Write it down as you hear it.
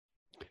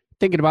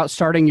Thinking about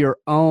starting your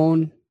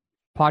own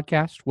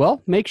podcast?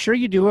 Well, make sure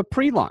you do a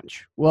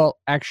pre-launch. Well,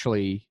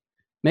 actually,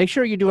 make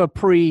sure you do a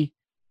pre-launch.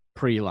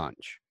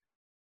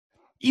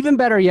 Even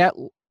better yet,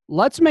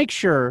 let's make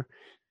sure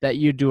that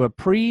you do a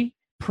pre-launch.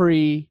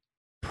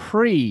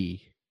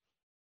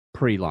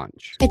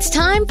 It's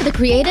time for the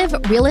Creative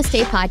Real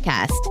Estate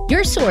Podcast,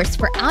 your source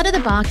for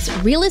out-of-the-box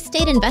real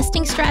estate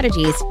investing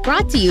strategies,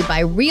 brought to you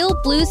by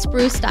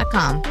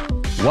realbluespruce.com.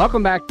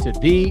 Welcome back to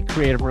the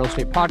Creative Real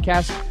Estate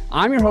Podcast.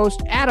 I'm your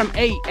host, Adam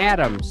A.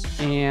 Adams,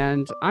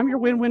 and I'm your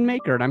win-win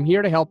maker, and I'm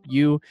here to help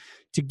you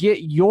to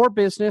get your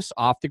business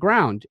off the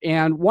ground.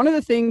 And one of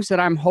the things that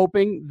I'm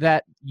hoping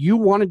that you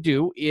want to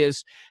do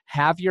is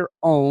have your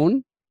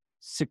own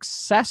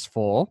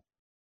successful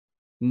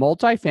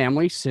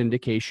multifamily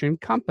syndication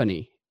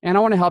company. And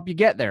I want to help you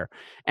get there.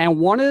 And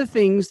one of the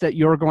things that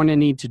you're going to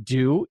need to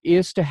do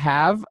is to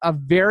have a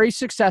very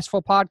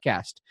successful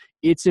podcast.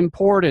 It's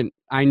important.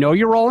 I know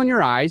you're rolling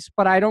your eyes,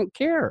 but I don't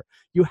care.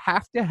 You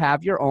have to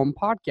have your own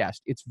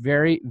podcast. It's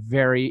very,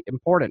 very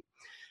important.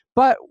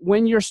 But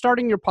when you're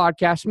starting your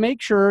podcast,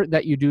 make sure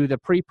that you do the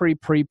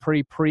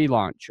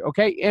pre-launch,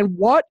 okay? And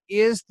what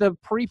is the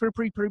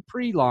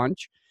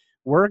pre-launch?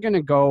 We're going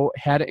to go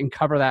ahead and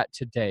cover that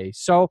today.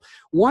 So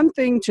one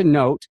thing to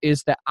note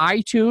is that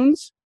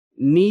iTunes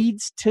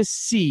needs to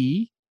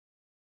see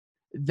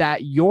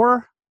that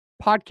your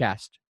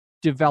podcast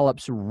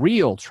develops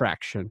real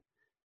traction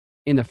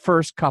in the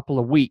first couple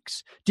of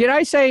weeks. Did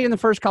I say in the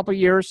first couple of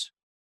years?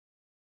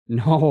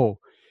 No.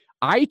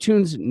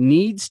 iTunes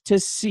needs to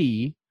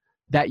see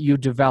that you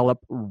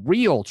develop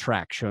real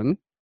traction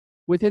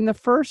within the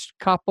first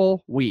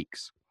couple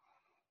weeks.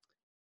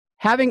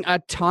 Having a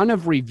ton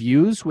of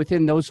reviews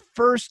within those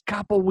first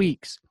couple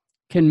weeks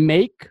can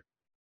make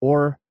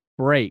or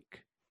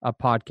break a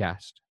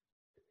podcast.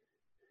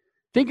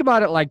 Think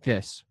about it like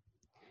this.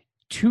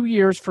 2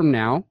 years from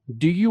now,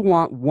 do you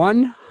want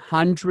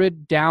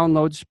 100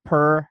 downloads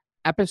per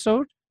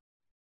episode?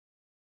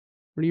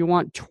 Or do you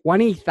want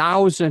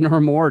 20,000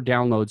 or more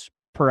downloads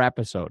per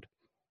episode?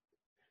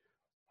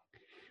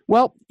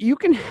 Well, you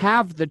can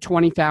have the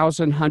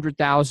 20,000,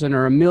 100,000,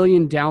 or 1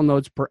 million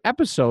downloads per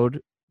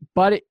episode,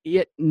 but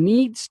it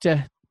needs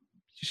to,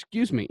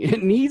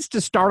 it needs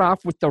to start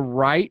off with the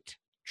right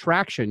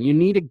traction. You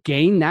need to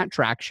gain that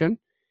traction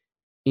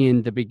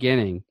in the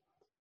beginning.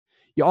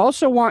 You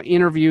also want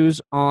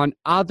interviews on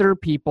other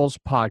people's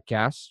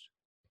podcasts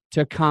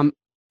to come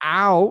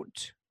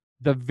out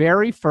the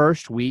very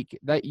first week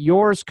that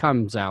yours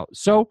comes out.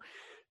 So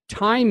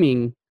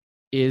timing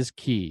is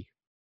key.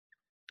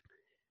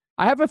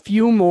 I have a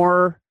few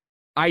more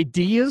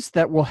ideas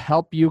that will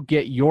help you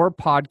get your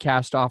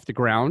podcast off the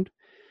ground.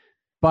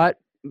 But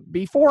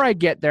before I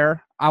get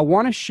there, I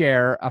want to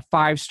share a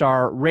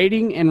 5-star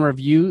rating and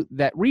review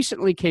that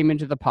recently came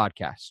into the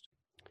podcast.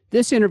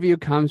 This interview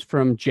comes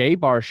from Jay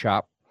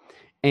Barshop,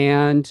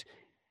 and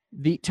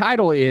the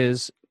title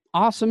is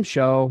Awesome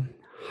Show,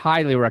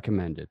 Highly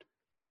Recommended.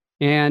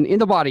 And in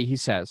the body, he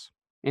says,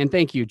 and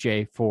thank you,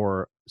 Jay,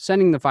 for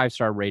sending the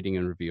 5-star rating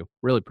and review.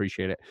 Really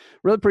appreciate it.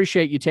 Really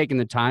appreciate you taking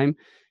the time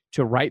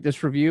to write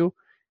this review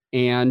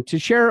and to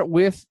share it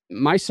with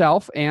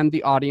myself and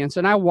the audience.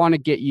 And I want to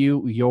get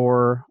you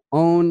your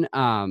own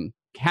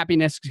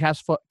happiness is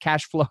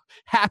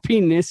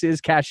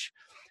cash.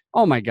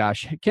 Oh my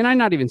gosh. Can I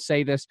not even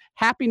say this?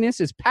 Happiness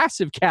is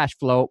passive cash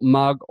flow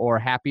mug, or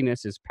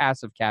happiness is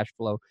passive cash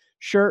flow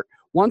shirt.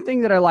 One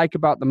thing that I like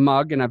about the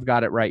mug, and I've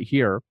got it right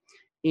here,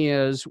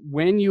 is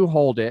when you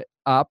hold it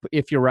up,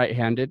 if you're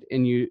right-handed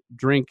and you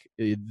drink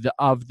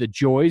of the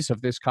joys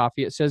of this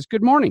coffee, it says,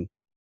 "Good morning.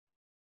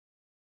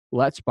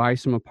 Let's buy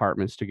some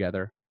apartments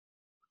together."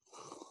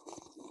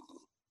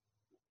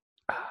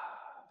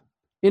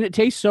 And it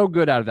tastes so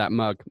good out of that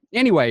mug.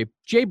 Anyway,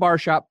 Jay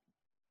Barshop,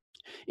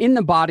 in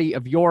the body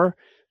of your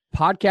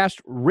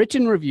podcast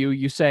written review,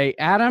 you say,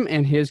 Adam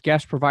and his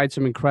guests provide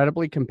some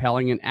incredibly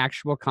compelling and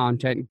actionable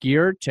content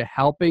geared to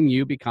helping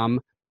you become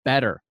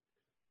better,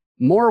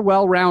 more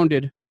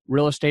well-rounded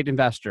real estate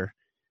investor.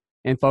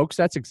 And folks,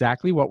 that's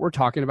exactly what we're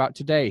talking about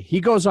today.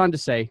 He goes on to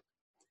say,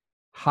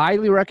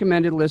 highly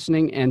recommended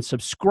listening and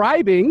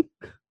subscribing,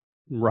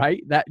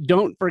 right?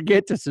 Don't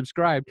forget to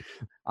subscribe.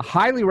 I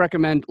highly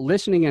recommend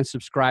listening and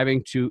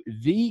subscribing to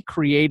the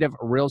Creative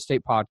Real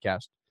Estate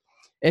Podcast.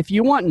 If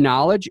you want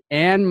knowledge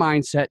and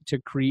mindset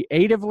to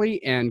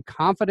creatively and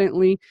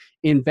confidently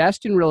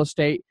invest in real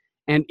estate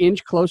and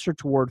inch closer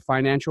toward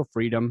financial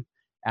freedom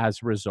as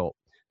a result.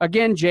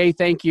 Again, Jay,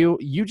 thank you.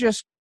 You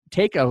just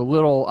take a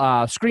little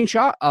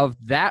screenshot of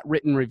that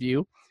written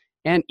review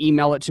and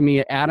email it to me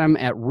at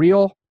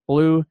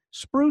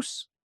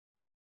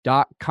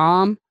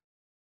adam@realbluespruce.com.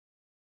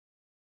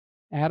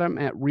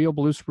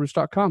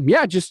 adam@realbluespruce.com.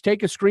 Yeah, just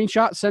take a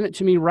screenshot, send it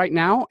to me right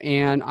now,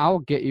 and I'll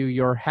get you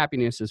your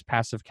Happiness is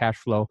Passive Cash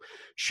Flow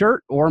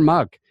shirt or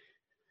mug.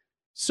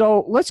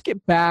 So let's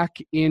get back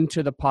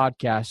into the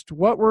podcast.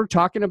 What we're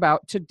talking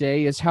about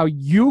today is how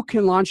you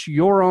can launch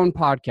your own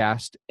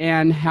podcast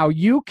and how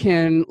you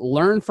can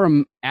learn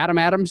from Adam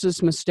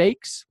Adams's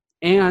mistakes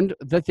and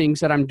the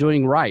things that I'm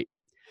doing right.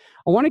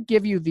 I want to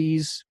give you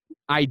these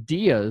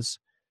ideas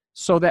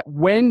so that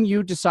when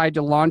you decide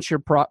to launch your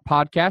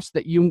podcast,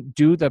 that you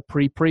do the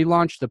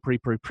pre-launch, the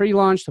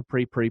pre-launch,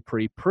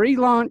 the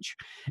pre-launch,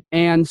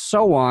 and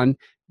so on.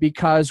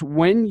 Because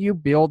when you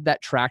build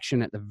that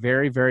traction at the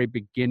very, very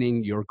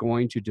beginning, you're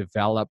going to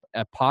develop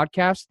a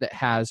podcast that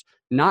has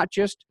not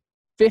just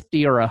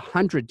 50 or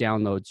 100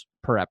 downloads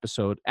per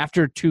episode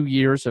after 2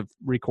 years of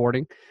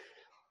recording,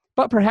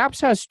 but perhaps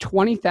has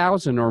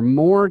 20,000 or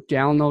more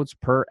downloads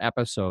per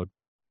episode.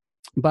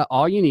 But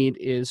all you need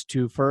is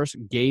to first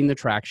gain the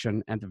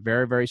traction at the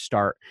very, very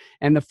start.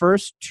 And the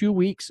first 2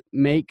 weeks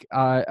make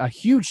a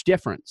huge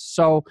difference.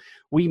 So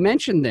we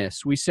mentioned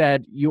this. We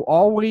said you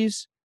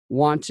always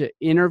want to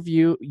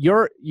interview,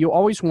 you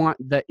always want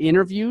the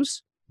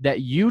interviews that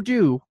you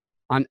do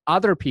on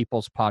other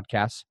people's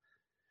podcasts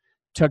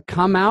to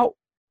come out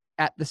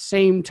at the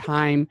same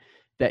time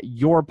that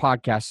your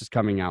podcast is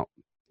coming out.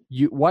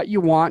 What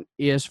you want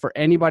is for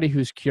anybody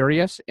who's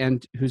curious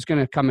and who's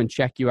going to come and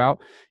check you out,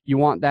 you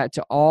want that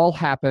to all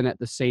happen at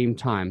the same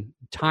time.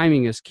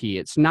 Timing is key.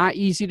 It's not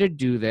easy to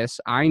do this,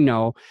 I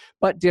know,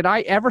 but did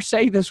I ever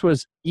say this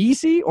was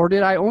easy, or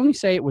did I only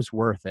say it was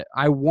worth it?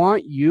 I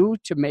want you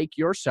to make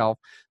yourself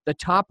the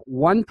top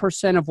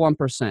 1% of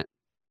 1%,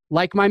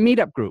 like my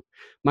meetup group.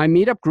 My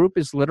meetup group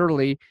is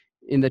literally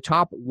in the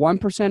top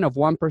 1% of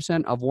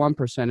 1% of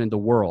 1% in the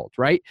world,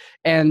 right?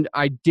 And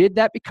I did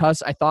that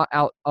because I thought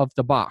out of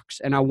the box.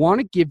 And I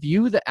want to give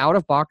you the out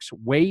of box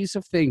ways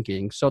of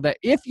thinking so that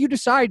if you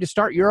decide to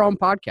start your own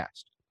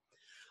podcast,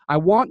 I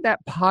want that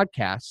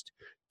podcast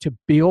to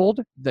build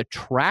the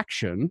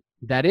traction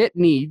that it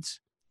needs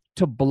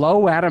to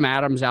blow Adam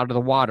Adams out of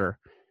the water.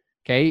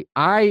 Okay.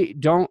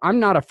 I'm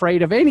not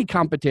afraid of any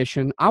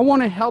competition. I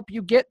want to help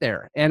you get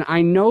there. And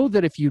I know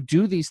that if you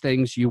do these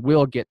things, you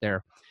will get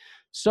there.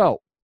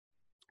 So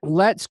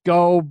let's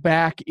go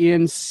back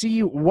and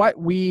see what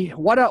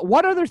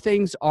other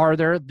things are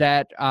there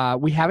that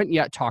we haven't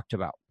yet talked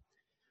about.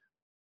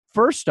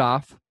 First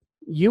off,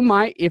 you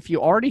might, if you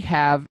already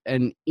have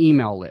an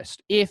email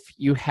list,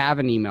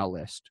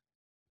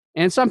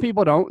 and some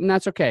people don't, and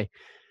that's okay.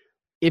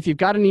 If you've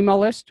got an email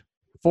list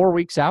 4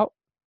 weeks out,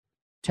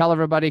 tell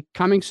everybody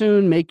coming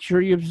soon, make sure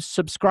you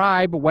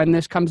subscribe when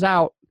this comes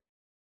out.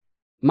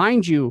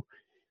 Mind you,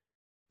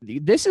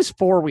 this is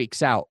 4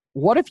 weeks out.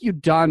 What have you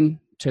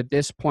done to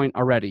this point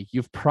already?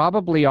 You've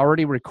probably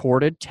already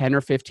recorded 10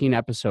 or 15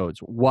 episodes.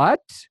 What?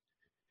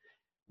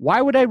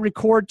 Why would I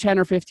record 10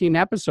 or 15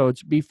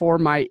 episodes before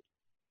my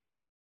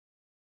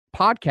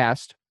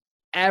podcast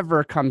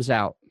ever comes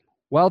out?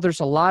 Well,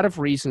 there's a lot of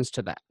reasons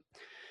to that.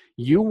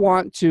 You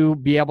want to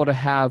be able to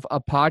have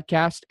a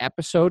podcast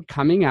episode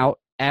coming out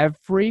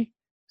every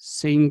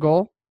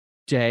single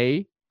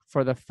day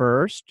for the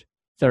first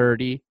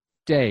 30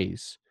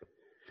 days.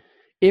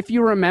 If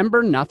you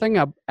remember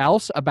nothing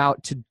else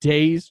about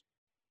today's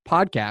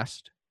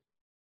podcast,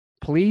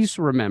 please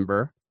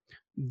remember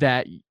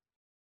that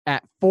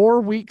at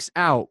 4 weeks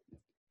out,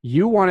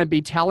 you want to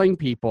be telling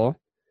people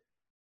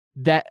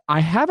that I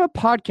have a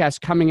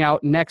podcast coming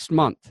out next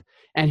month,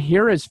 and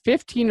here is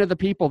 15 of the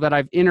people that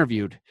I've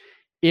interviewed.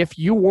 If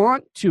you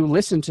want to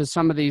listen to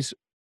some of these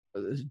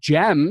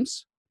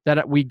gems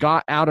that we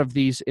got out of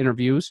these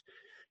interviews,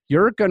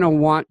 you're going to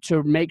want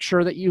to make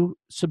sure that you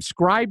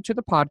subscribe to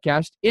the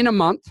podcast in a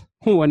month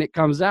when it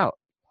comes out.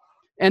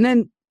 And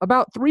then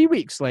about 3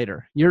 weeks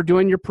later, you're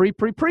doing your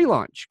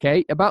pre-launch,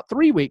 okay? About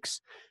 3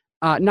 weeks,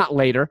 not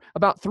later,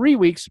 about 3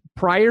 weeks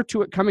prior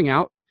to it coming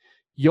out,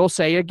 you'll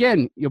say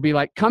again, you'll be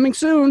like, coming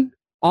soon,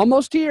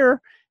 almost here.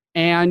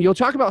 And you'll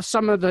talk about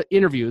some of the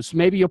interviews.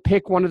 Maybe you'll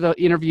pick one of the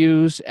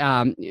interviews.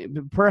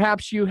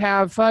 Perhaps you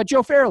have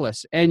Joe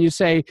Fairless, and you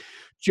say,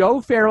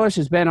 Joe Fairless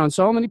has been on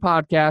so many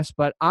podcasts,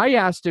 but I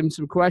asked him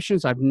some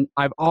questions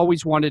I've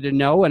always wanted to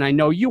know, and I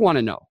know you want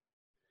to know.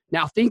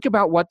 Now think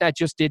about what that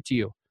just did to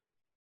you.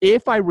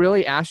 If I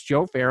really asked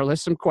Joe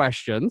Fairless some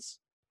questions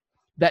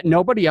that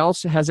nobody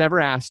else has ever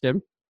asked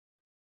him,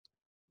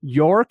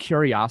 your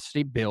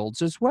curiosity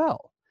builds as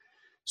well.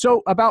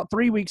 So about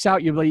 3 weeks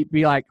out, you'll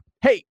be like,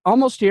 hey,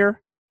 almost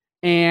here.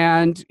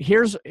 And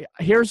here's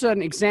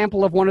an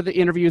example of one of the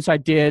interviews I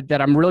did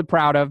that I'm really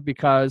proud of,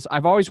 because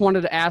I've always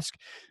wanted to ask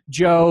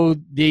Joe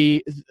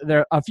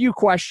a few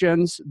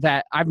questions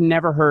that I've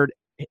never heard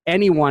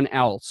anyone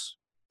else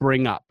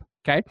bring up.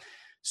 Okay.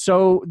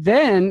 So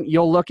then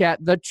you'll look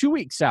at the 2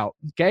 weeks out.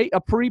 Okay.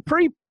 A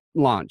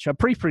pre-launch,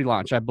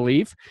 I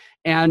believe.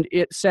 And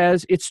it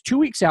says it's 2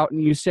 weeks out,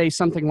 and you say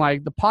something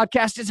like, the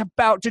podcast is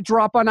about to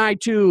drop on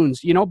iTunes,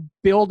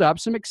 build up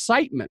some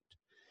excitement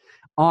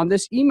on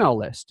this email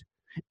list.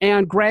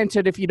 And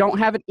granted, if you don't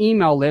have an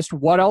email list,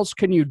 what else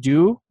can you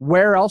do?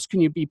 Where else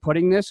can you be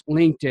putting this?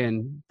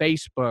 LinkedIn,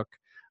 Facebook,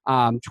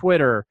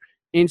 Twitter,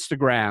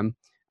 Instagram,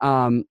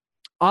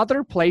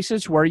 other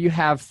places where you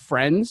have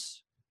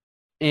friends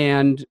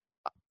and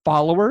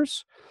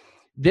followers.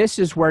 This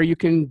is where you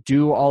can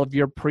do all of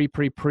your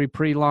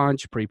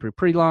pre-launch,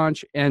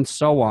 and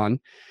so on.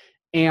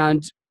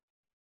 And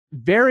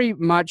very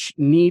much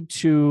need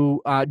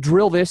to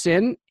drill this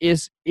in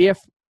is if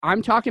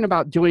I'm talking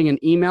about doing an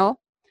email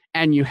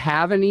and you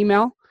have an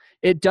email,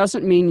 it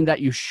doesn't mean that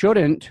you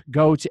shouldn't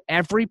go to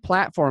every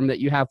platform that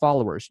you have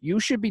followers. You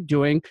should be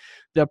doing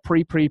the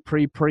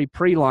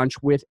pre-launch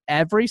with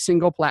every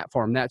single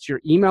platform. That's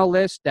your email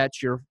list,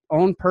 that's your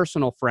own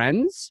personal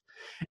friends,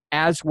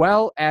 as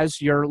well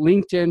as your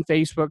LinkedIn,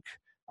 Facebook,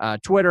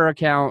 Twitter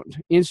account,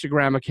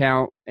 Instagram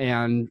account,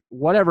 and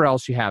whatever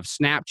else you have,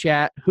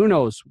 Snapchat, who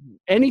knows,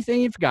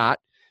 anything you've got.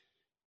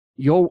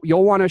 You'll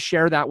want to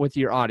share that with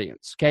your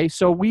audience. Okay.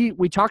 So we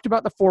talked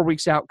about the 4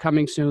 weeks out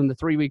coming soon, the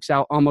 3 weeks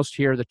out almost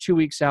here, the 2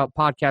 weeks out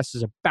podcast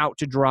is about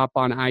to drop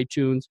on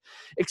iTunes.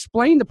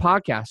 Explain the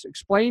podcast.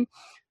 Explain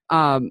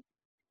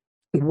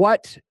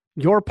what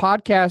your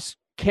podcast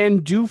can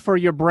do for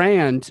your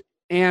brand,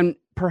 and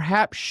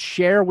perhaps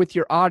share with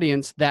your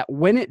audience that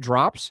when it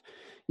drops,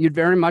 you'd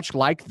very much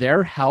like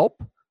their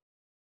help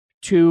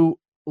to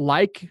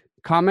like,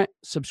 comment,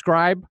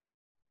 subscribe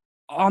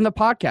on the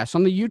podcast,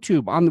 on the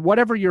YouTube, on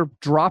whatever you're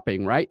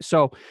dropping, right?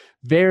 So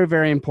very,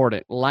 very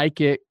important. Like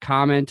it,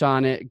 comment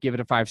on it, give it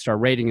a 5-star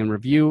rating and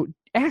review.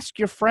 Ask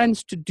your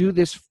friends to do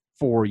this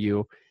for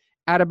you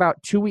at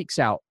about 2 weeks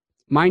out.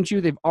 Mind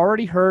you, they've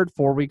already heard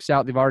 4 weeks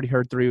out. They've already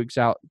heard 3 weeks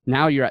out.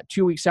 Now you're at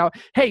 2 weeks out.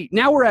 Hey,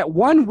 now we're at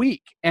 1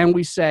 week and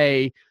we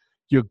say,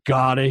 you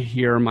gotta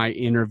hear my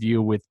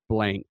interview with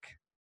blank.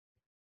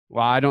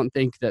 Well, I don't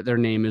think that their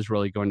name is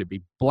really going to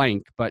be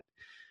blank, but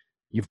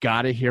you've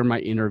got to hear my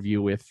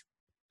interview with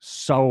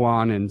so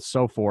on and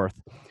so forth.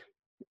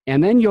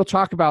 And then you'll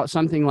talk about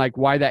something like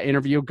why that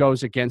interview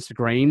goes against the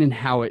grain and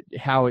how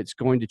it's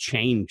going to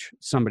change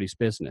somebody's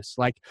business.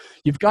 Like,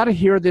 you've got to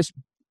hear this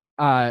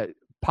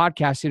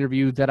podcast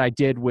interview that I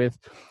did with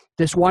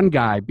this one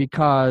guy,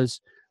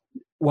 because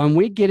when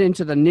we get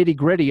into the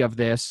nitty-gritty of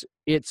this,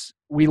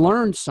 we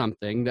learned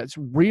something that's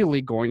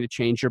really going to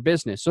change your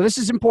business. So this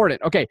is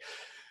important. Okay.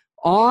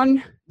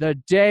 On the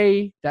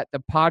day that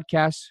the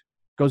podcast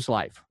goes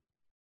live,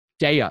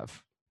 day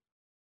of,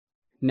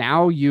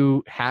 now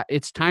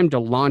it's time to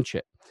launch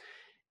it,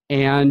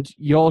 and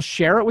you'll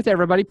share it with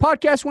everybody.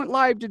 Podcast went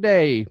live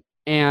today,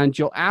 and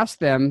you'll ask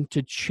them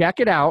to check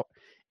it out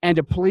and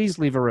to please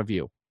leave a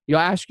review. You'll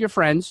ask your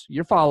friends,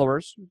 your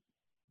followers,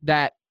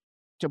 that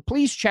to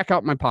please check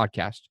out my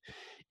podcast.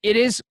 It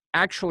is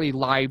actually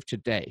live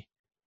today.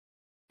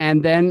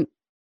 And then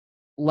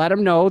let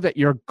them know that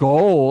your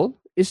goal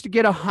is to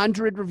get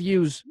 100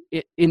 reviews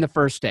in the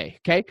first day,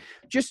 okay?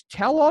 Just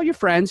tell all your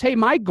friends, hey,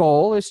 my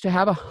goal is to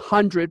have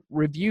 100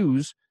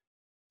 reviews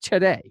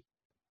today.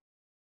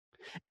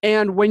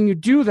 And when you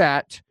do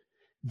that,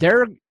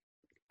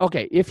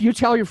 if you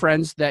tell your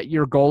friends that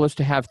your goal is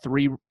to have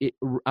 3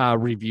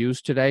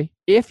 reviews today,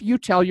 if you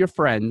tell your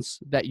friends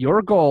that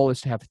your goal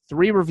is to have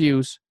 3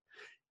 reviews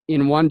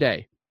in one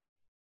day,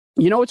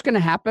 you know what's going to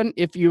happen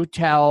if you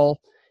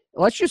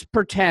let's just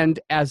pretend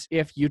as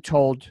if you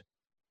told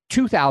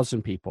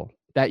 2,000 people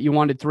that you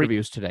wanted 3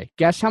 reviews today.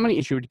 Guess how many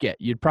you would get?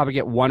 You'd probably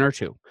get 1 or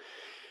 2.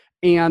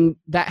 And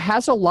that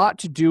has a lot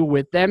to do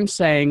with them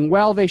saying,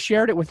 well, they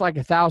shared it with like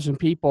 1,000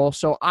 people,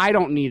 so I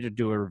don't need to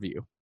do a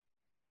review.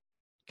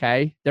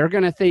 Okay? They're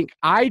going to think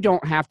I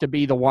don't have to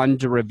be the one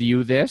to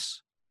review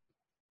this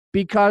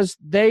because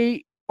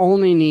they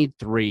only need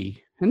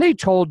 3. And they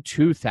told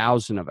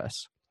 2,000 of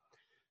us.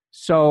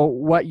 So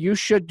what you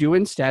should do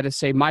instead is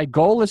say, my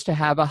goal is to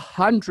have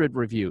 100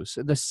 reviews.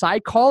 The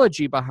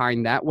psychology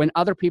behind that, when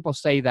other people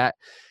say that,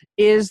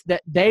 is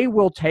that they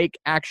will take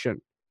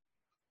action.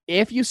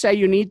 If you say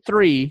you need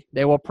 3,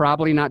 they will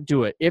probably not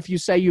do it. If you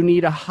say you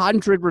need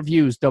 100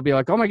 reviews, they'll be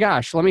like, oh my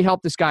gosh, let me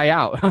help this guy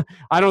out.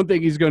 I don't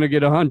think he's going to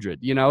get 100,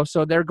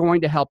 so they're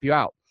going to help you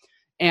out.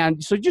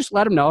 And so just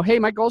let them know, hey,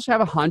 my goal is to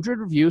have 100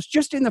 reviews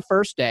just in the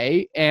first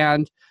day.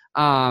 And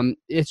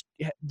it's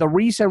the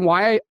reason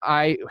why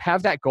I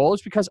have that goal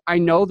is because I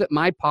know that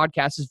my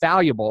podcast is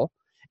valuable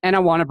and I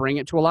want to bring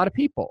it to a lot of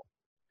people.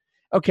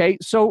 Okay,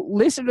 so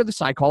listen to the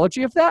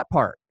psychology of that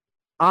part.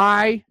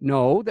 I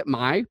know that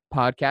my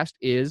podcast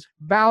is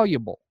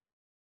valuable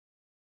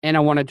and I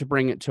wanted to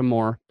bring it to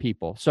more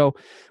people. So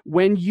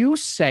when you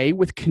say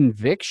with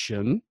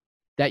conviction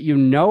that you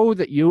know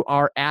that you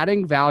are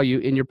adding value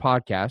in your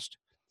podcast,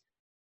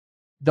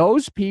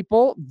 those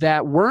people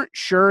that weren't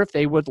sure if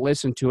they would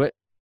listen to it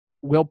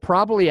will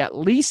probably at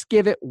least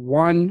give it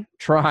one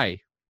try.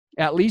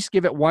 At least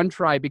give it one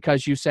try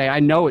because you say, I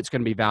know it's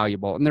going to be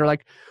valuable. And they're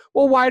like,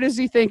 well, why does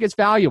he think it's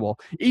valuable?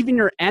 Even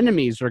your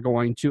enemies are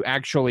going to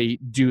actually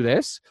do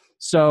this.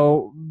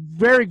 So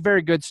very,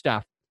 very good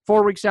stuff.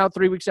 4 weeks out,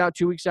 3 weeks out,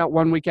 2 weeks out,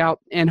 1 week out.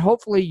 And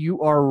hopefully you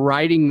are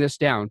writing this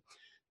down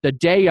the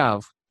day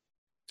of.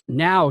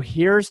 Now,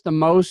 here's the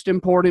most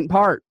important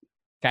part.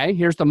 Okay,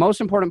 here's the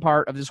most important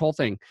part of this whole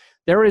thing.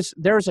 There's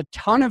a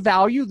ton of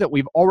value that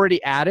we've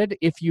already added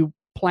if you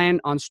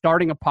plan on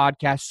starting a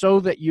podcast so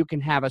that you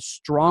can have a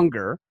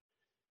stronger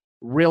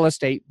real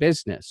estate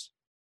business.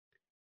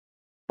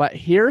 But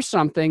here's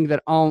something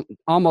that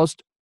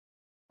almost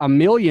 1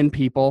 million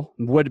people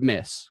would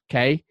miss,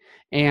 okay?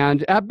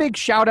 And a big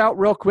shout out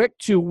real quick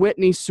to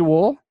Whitney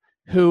Sewell,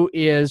 who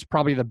is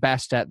probably the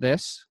best at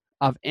this.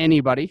 of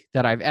anybody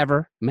that I've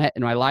ever met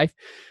in my life.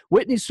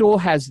 Whitney Sewell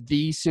has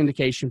the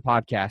syndication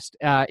podcast,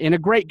 and a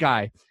great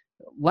guy.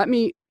 Let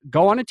me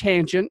go on a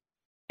tangent,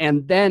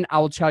 and then I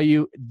will tell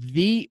you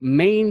the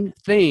main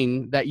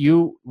thing that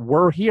you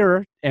were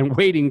here and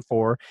waiting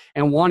for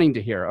and wanting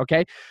to hear,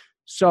 okay?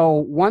 So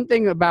one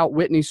thing about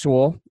Whitney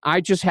Sewell,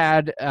 I just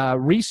had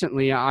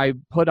recently, I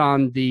put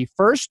on the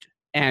first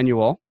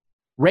annual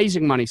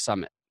Raising Money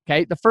Summit,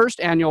 okay? The first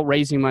annual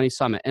Raising Money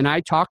Summit. And I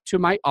talked to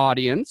my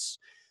audience,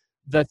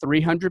 the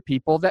 300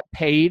 people that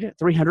paid,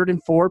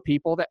 304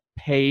 people that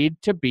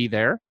paid to be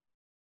there.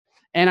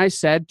 And I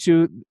said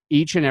to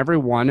each and every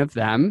one of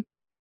them,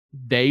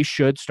 they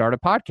should start a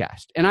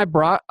podcast. And I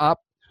brought up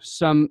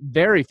some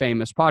very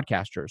famous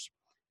podcasters.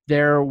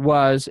 There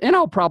was, and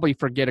I'll probably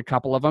forget a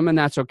couple of them, and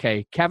that's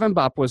okay. Kevin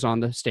Bupp was on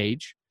the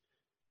stage,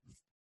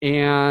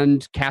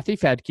 and Kathy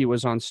Fedke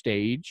was on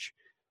stage.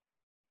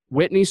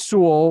 Whitney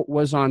Sewell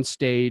was on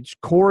stage.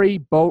 Corey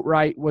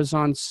Boatwright was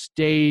on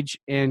stage.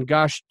 And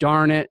gosh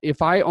darn it,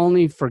 if I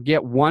only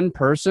forget one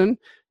person,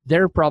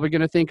 they're probably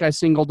going to think I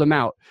singled them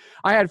out.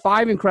 I had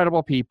 5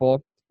 incredible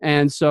people,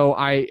 and so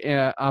I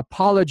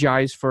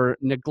apologize for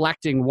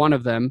neglecting one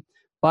of them.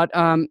 But,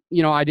 I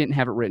didn't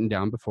have it written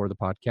down before the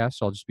podcast,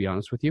 so I'll just be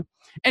honest with you.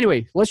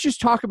 Anyway, let's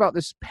just talk about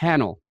this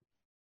panel.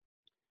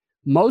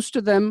 Most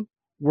of them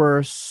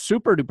were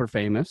super duper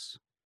famous.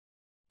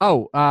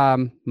 Oh,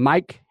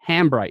 Mike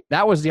Hambright.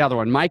 That was the other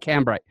one, Mike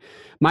Hambright.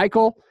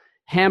 Michael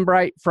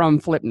Hambright from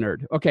Flip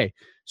Nerd. Okay,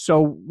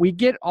 so we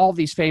get all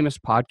these famous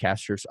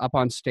podcasters up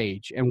on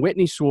stage, and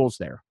Whitney Sewell's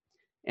there.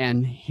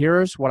 And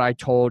here's what I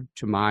told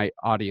to my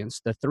audience,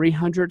 the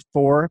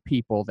 304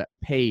 people that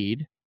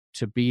paid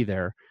to be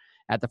there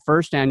at the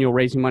first annual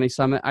Raising Money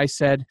Summit. I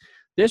said,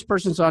 this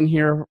person's on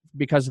here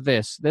because of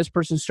this. This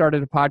person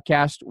started a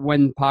podcast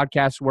when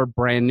podcasts were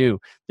brand new.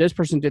 This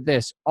person did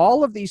this.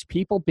 All of these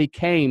people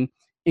became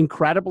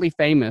incredibly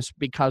famous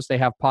because they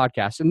have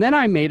podcasts. And then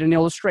I made an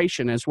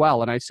illustration as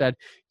well. And I said,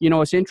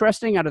 it's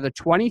interesting, out of the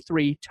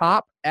 23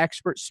 top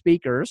expert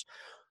speakers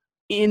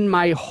in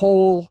my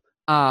whole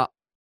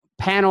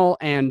panel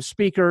and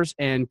speakers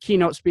and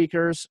keynote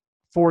speakers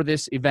for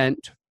this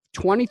event,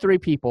 23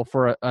 people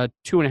for a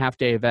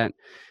 2.5-day event.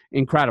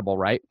 Incredible,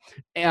 right?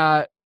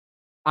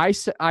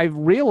 I've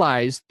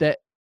realized that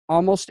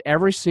almost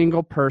every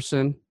single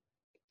person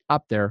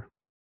up there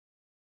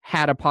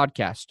had a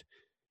podcast.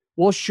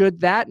 Well,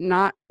 should that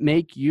not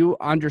make you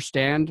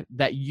understand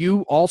that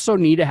you also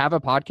need to have a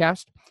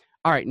podcast?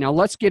 All right, now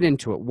let's get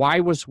into it. Why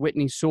was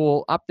Whitney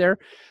Sewell up there?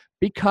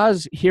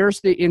 Because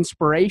here's the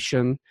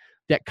inspiration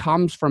that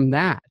comes from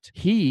that.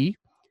 He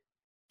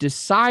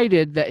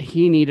decided that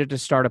he needed to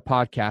start a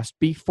podcast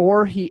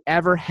before he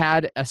ever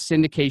had a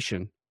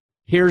syndication.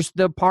 Here's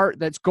the part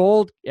that's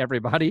gold,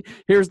 everybody.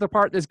 Here's the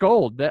part that's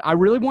gold that I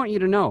really want you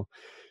to know.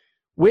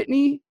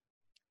 Whitney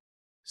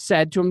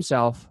said to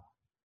himself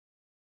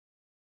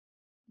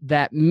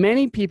that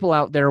many people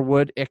out there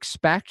would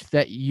expect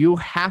that you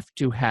have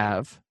to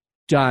have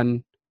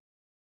done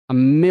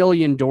 1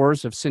 million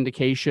doors of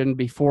syndication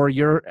before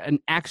you're an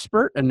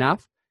expert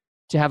enough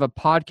to have a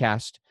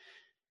podcast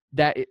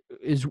that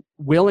is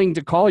willing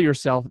to call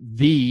yourself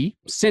the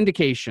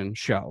syndication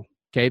show,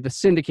 okay? The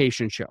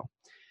syndication show.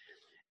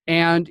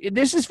 And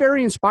this is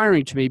very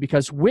inspiring to me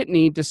because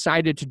Whitney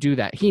decided to do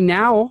that. He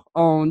now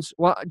owns,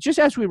 well, just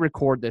as we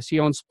record this, he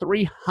owns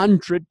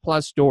 300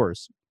 plus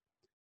doors.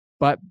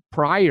 But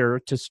prior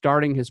to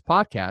starting his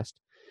podcast,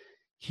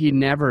 he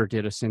never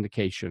did a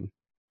syndication.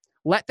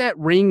 Let that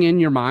ring in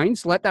your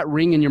minds. Let that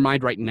ring in your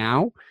mind right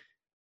now.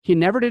 He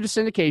never did a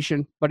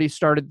syndication, but he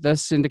started the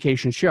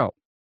syndication show.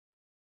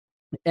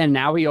 And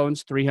now he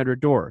owns 300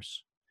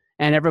 doors.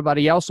 And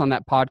everybody else on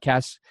that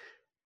podcast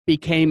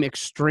became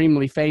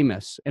extremely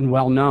famous and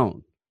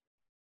well-known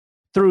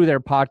through their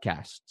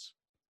podcasts.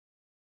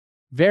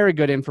 Very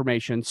good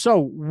information. So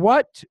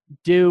what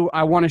do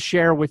I want to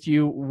share with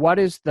you? What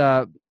is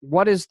the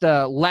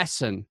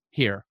lesson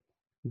here?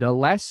 The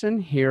lesson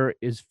here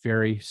is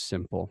very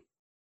simple.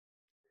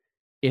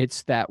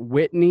 It's that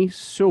Whitney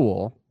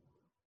Sewell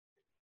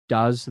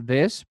does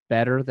this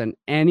better than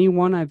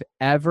anyone I've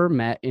ever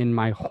met in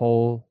my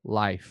whole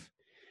life.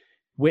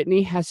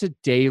 Whitney has a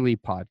daily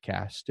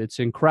podcast. It's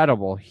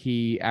incredible.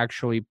 He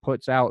actually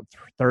puts out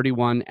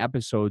 31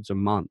 episodes a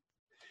month,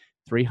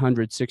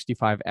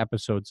 365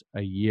 episodes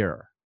a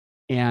year.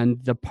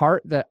 And the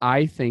part that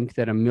I think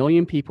that 1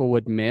 million people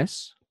would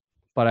miss,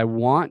 but I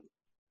want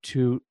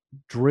to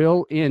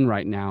drill in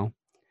right now,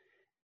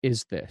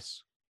 is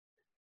this.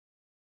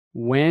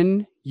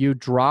 When you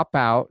drop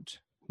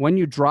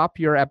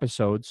your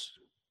episodes,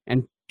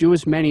 and do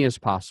as many as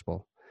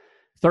possible,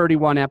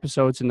 31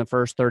 episodes in the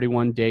first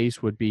 31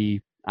 days would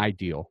be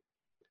ideal.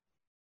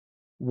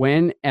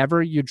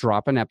 Whenever you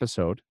drop an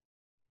episode,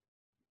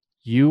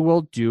 you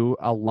will do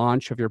a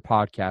launch of your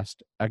podcast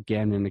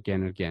again and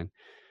again and again.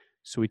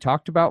 So we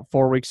talked about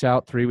 4 weeks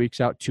out, 3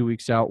 weeks out, 2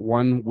 weeks out,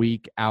 1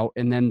 week out,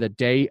 and then the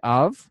day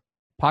of,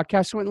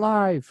 podcast went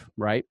live,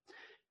 right?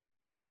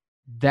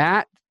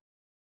 That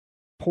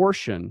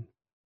portion,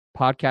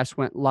 podcast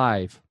went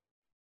live,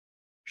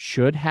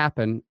 should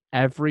happen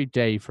every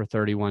day for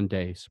 31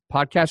 days.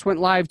 Podcast went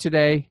live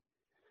today.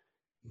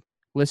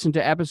 Listen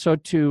to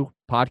episode 2.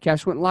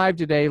 Podcast went live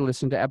today.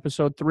 Listen to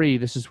episode 3.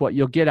 This is what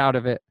you'll get out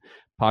of it.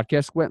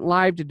 Podcast went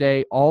live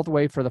today all the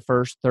way for the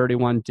first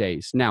 31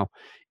 days. Now,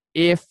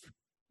 if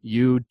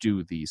you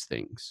do these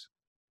things,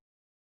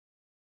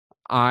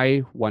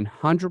 I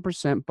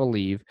 100%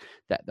 believe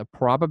that the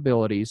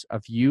probabilities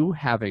of you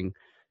having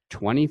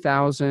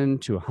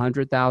 20,000 to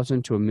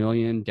 100,000 to 1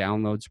 million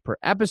downloads per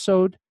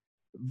episode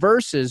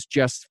versus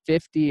just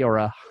 50 or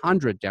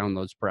 100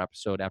 downloads per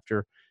episode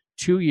after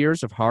 2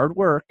 years of hard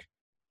work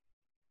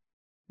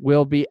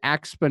will be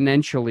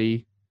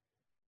exponentially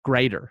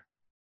greater.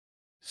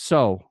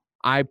 So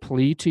I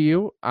plead to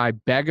you, I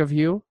beg of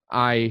you,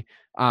 I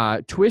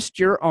twist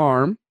your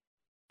arm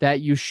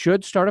that you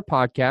should start a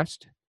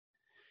podcast.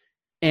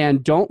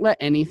 And don't let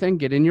anything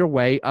get in your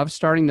way of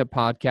starting the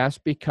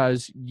podcast,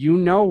 because you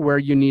know where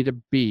you need to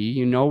be.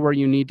 You know where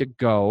you need to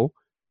go.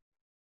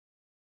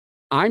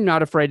 I'm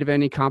not afraid of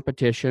any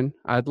competition.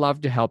 I'd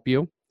love to help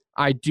you.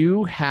 I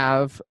do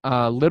have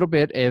a little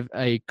bit of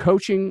a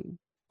coaching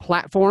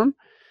platform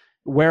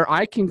where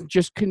I can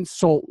just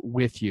consult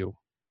with you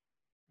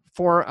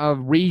for a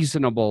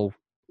reasonable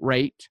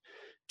rate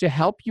to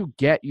help you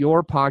get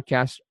your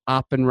podcast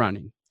up and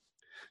running.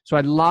 So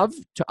I'd love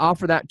to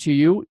offer that to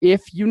you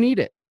if you need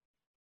it.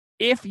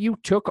 If you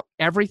took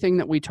everything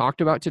that we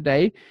talked about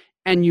today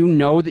and you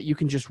know that you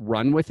can just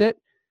run with it,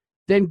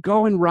 then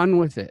go and run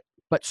with it.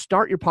 But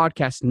start your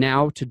podcast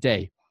now,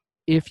 today.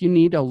 If you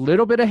need a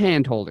little bit of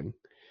hand-holding,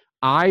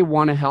 I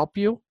want to help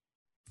you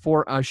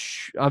for a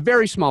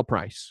very small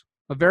price.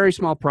 A very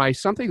small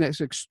price, something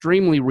that's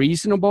extremely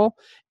reasonable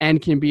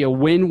and can be a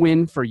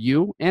win-win for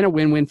you and a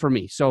win-win for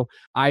me. So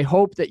I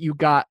hope that you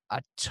got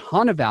a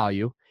ton of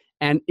value.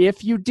 And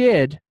if you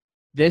did,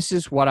 this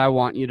is what I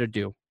want you to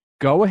do.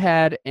 Go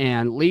ahead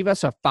and leave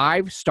us a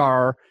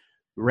 5-star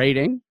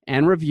rating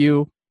and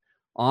review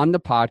on the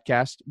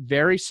podcast,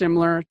 very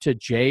similar to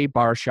Jay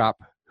Barshop,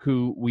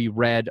 who we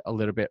read a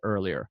little bit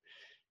earlier.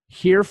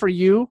 Here for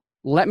you.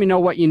 Let me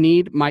know what you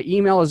need. My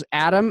email is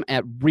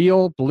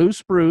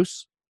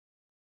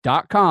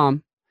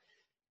adam@realbluespruce.com.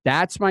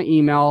 That's my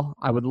email.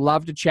 I would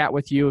love to chat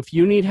with you. If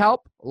you need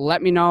help,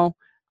 let me know.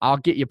 I'll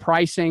get you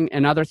pricing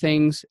and other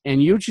things,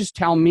 and you just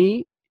tell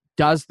me,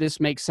 does this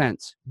make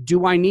sense?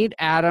 Do I need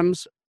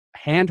Adam's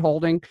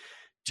hand-holding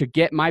to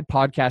get my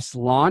podcast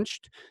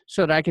launched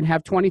so that I can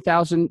have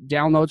 20,000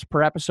 downloads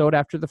per episode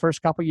after the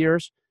first couple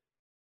years?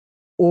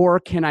 Or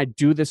can I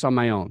do this on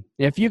my own?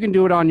 If you can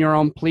do it on your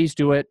own, please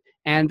do it.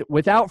 And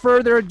without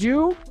further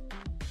ado,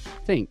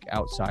 think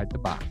outside the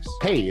box.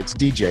 Hey, it's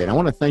DJ, and I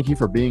want to thank you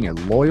for being a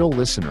loyal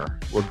listener.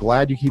 We're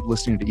glad you keep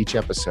listening to each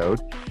episode,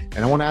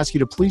 and I want to ask you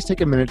to please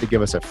take a minute to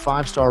give us a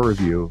 5-star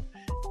review.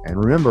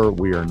 And remember,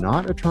 we are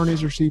not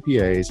attorneys or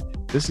CPAs.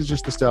 This is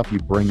just the stuff you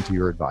bring to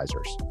your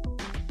advisors.